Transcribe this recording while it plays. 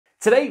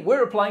Today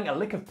we're applying a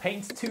lick of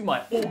paint to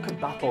my Ork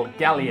battle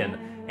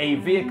galleon, a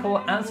vehicle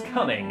as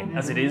cunning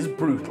as it is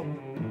brutal.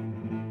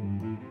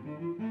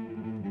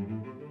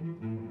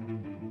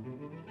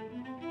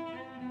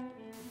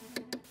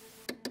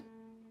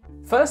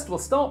 First, we'll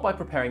start by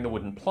preparing the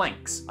wooden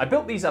planks. I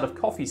built these out of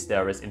coffee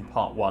stirrers in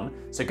part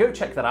 1, so go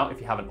check that out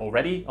if you haven't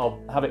already.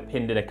 I'll have it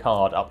pinned in a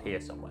card up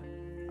here somewhere.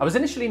 I was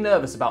initially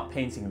nervous about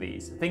painting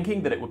these,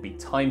 thinking that it would be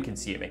time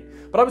consuming,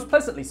 but I was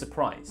pleasantly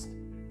surprised.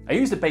 I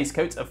used a base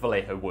coat of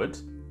Vallejo wood,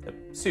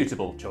 a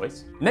suitable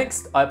choice.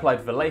 Next, I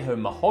applied Vallejo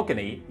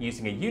mahogany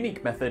using a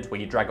unique method where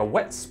you drag a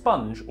wet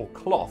sponge or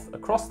cloth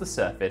across the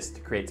surface to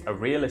create a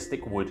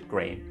realistic wood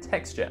grain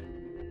texture.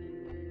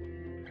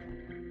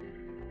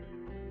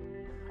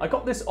 I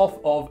got this off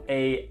of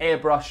a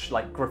airbrush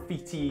like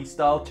graffiti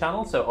style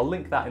channel, so I'll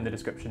link that in the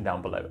description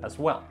down below as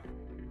well.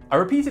 I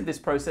repeated this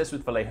process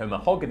with Vallejo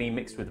mahogany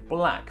mixed with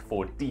black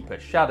for deeper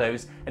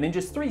shadows, and in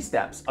just 3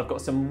 steps I've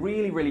got some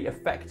really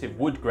effective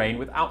wood grain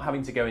without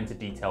having to go into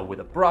detail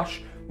with a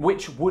brush,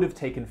 which would have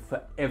taken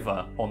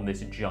forever on this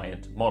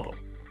giant model.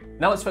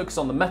 Now let's focus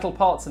on the metal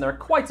parts, and there are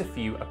quite a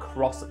few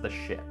across the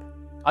ship.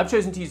 I've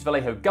chosen to use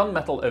Vallejo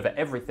gunmetal over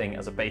everything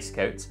as a base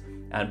coat,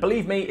 and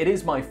believe me, it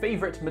is my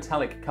favourite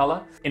metallic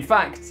colour. In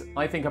fact,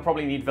 I think I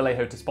probably need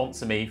Vallejo to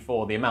sponsor me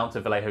for the amount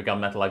of Vallejo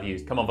gunmetal I've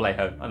used. Come on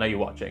Vallejo, I know you're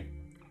watching.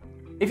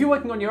 If you're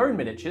working on your own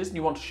miniatures and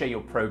you want to share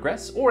your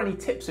progress or any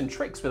tips and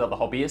tricks with other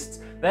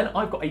hobbyists, then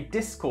I've got a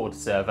Discord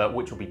server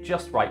which will be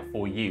just right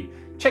for you.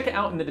 Check it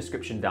out in the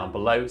description down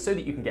below so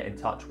that you can get in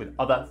touch with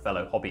other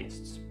fellow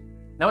hobbyists.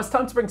 Now it's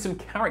time to bring some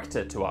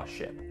character to our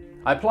ship.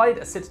 I applied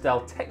a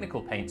Citadel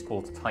technical paint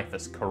called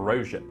Typhus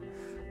Corrosion.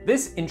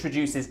 This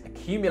introduces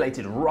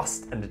accumulated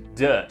rust and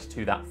dirt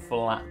to that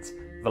flat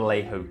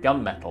Vallejo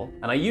gunmetal,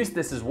 and I used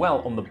this as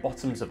well on the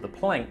bottoms of the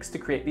planks to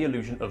create the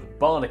illusion of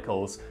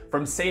barnacles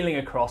from sailing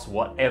across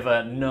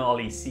whatever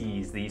gnarly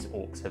seas these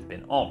orcs have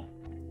been on.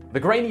 The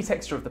grainy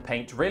texture of the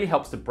paint really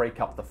helps to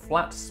break up the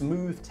flat,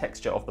 smooth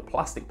texture of the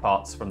plastic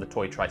parts from the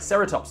toy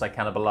Triceratops I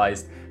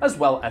cannibalized, as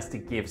well as to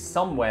give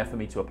somewhere for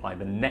me to apply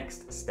the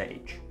next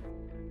stage.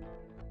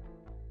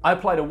 I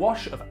applied a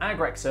wash of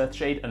Agrex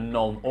Earthshade and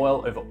Nuln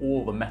Oil over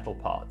all the metal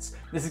parts.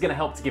 This is going to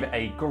help to give it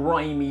a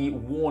grimy,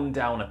 worn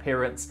down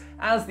appearance,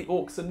 as the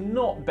orcs are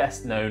not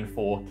best known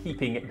for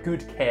keeping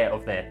good care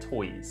of their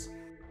toys.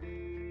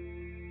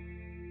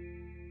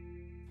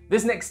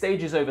 This next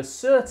stage is over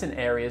certain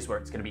areas where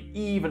it's going to be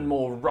even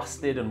more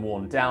rusted and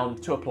worn down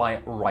to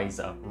apply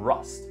Riser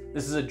Rust.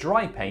 This is a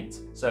dry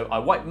paint, so I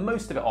wipe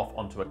most of it off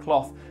onto a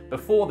cloth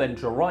before then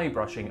dry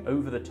brushing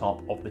over the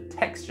top of the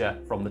texture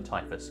from the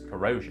Typhus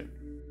Corrosion.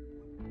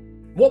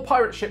 What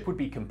pirate ship would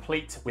be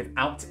complete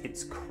without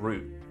its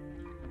crew?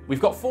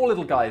 We've got 4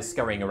 little guys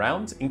scurrying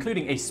around,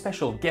 including a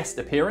special guest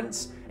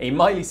appearance, a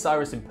Miley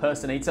Cyrus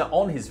impersonator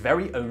on his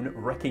very own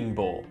wrecking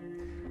ball.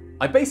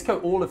 I base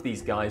coat all of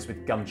these guys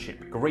with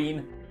Gunship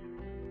Green,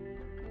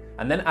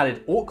 and then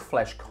added Orc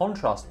Flesh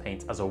contrast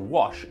paint as a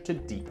wash to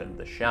deepen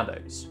the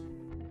shadows.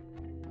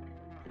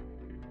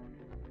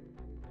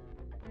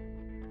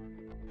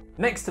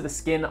 Next to the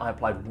skin, I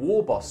applied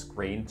Warboss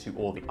Green to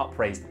all the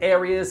upraised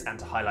areas and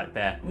to highlight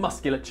their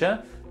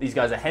musculature. These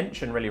guys are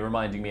hench and really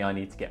reminding me I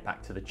need to get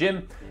back to the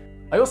gym.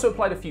 I also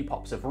applied a few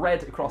pops of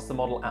red across the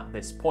model at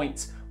this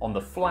point, on the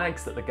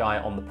flags that the guy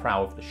on the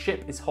prow of the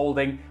ship is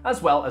holding,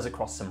 as well as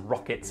across some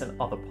rockets and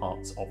other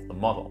parts of the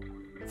model.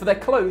 For their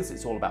clothes,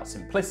 it's all about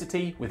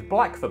simplicity, with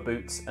black for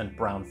boots and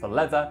brown for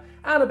leather,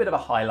 and a bit of a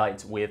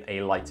highlight with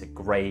a lighter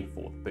grey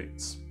for the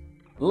boots.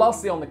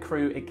 Lastly on the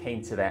crew, it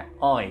came to their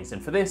eyes,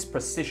 and for this,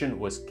 precision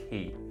was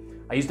key.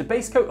 I used a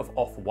base coat of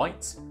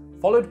off-white,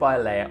 followed by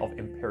a layer of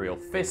Imperial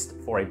Fist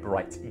for a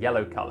bright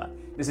yellow colour.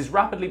 This is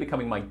rapidly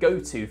becoming my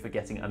go-to for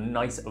getting a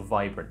nice,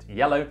 vibrant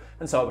yellow,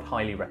 and so I would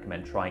highly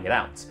recommend trying it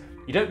out.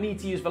 You don't need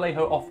to use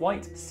Vallejo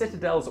off-white,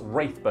 Citadel's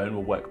Wraithbone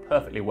will work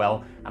perfectly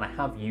well, and I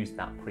have used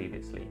that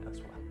previously as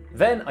well.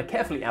 Then I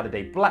carefully added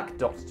a black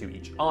dot to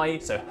each eye,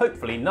 so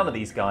hopefully none of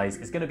these guys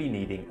is going to be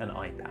needing an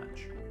eye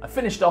patch. I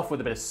finished off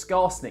with a bit of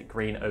Skarsnik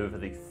green over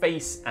the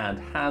face and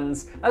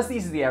hands, as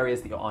these are the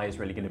areas that your eye is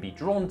really going to be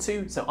drawn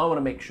to, so I want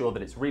to make sure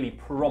that it's really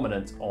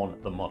prominent on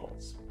the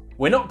models.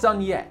 We're not done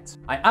yet.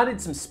 I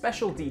added some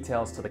special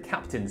details to the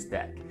captain's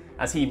deck,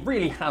 as he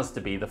really has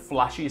to be the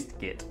flashiest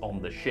git on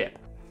the ship.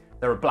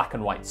 There are black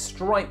and white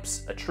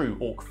stripes, a true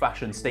orc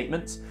fashion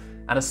statement,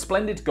 and a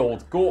splendid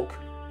gold Gork,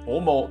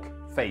 or Mork,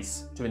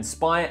 face to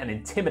inspire and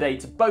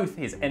intimidate both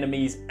his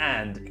enemies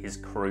and his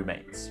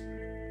crewmates.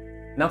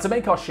 Now to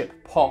make our ship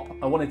pop,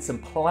 I wanted some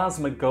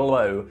plasma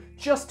glow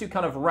just to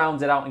kind of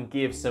round it out and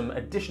give some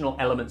additional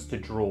elements to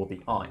draw the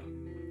eye.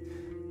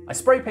 I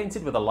spray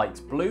painted with a light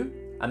blue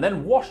and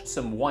then washed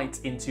some white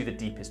into the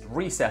deepest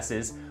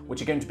recesses,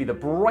 which are going to be the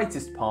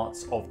brightest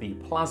parts of the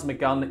plasma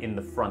gun in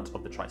the front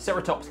of the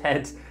Triceratops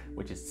head,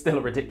 which is still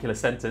a ridiculous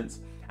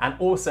sentence, and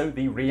also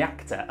the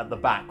reactor at the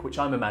back, which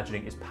I'm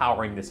imagining is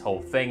powering this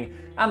whole thing,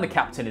 and the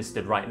captain is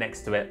stood right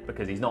next to it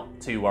because he's not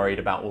too worried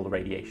about all the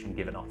radiation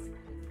given off.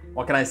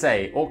 What can I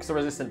say? Orcs are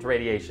resistant to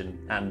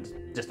radiation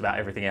and just about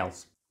everything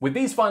else. With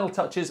these final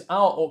touches,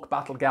 our Ork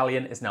battle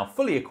galleon is now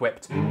fully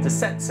equipped to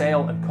set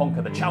sail and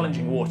conquer the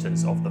challenging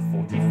waters of the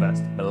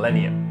 41st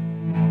millennium.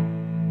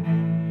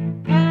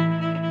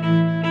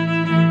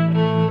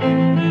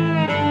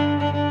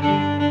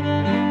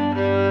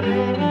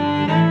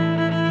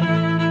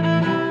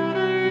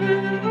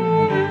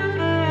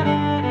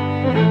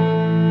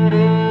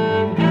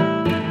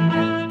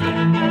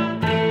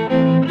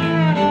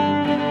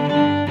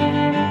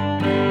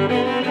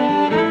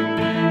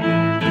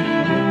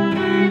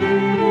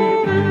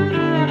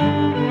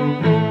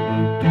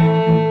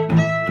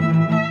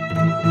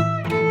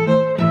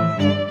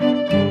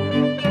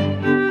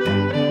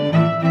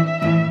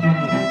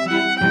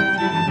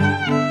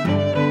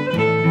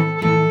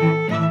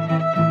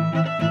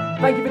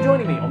 Thank you for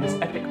joining me on this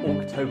epic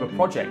Orktober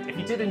project. If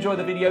you did enjoy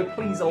the video,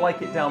 please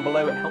like it down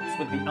below. It helps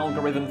with the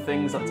algorithm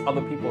things, lets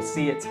other people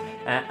see it,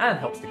 and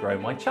helps to grow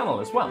my channel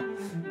as well.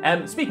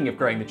 Speaking of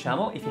growing the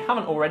channel, if you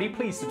haven't already,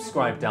 please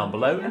subscribe down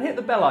below and hit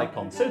the bell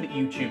icon so that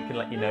YouTube can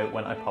let you know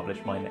when I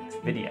publish my next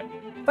video.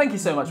 Thank you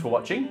so much for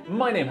watching.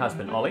 My name has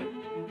been Ollie.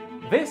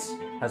 This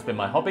has been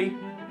my hobby,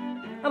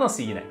 and I'll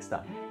see you next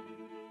time.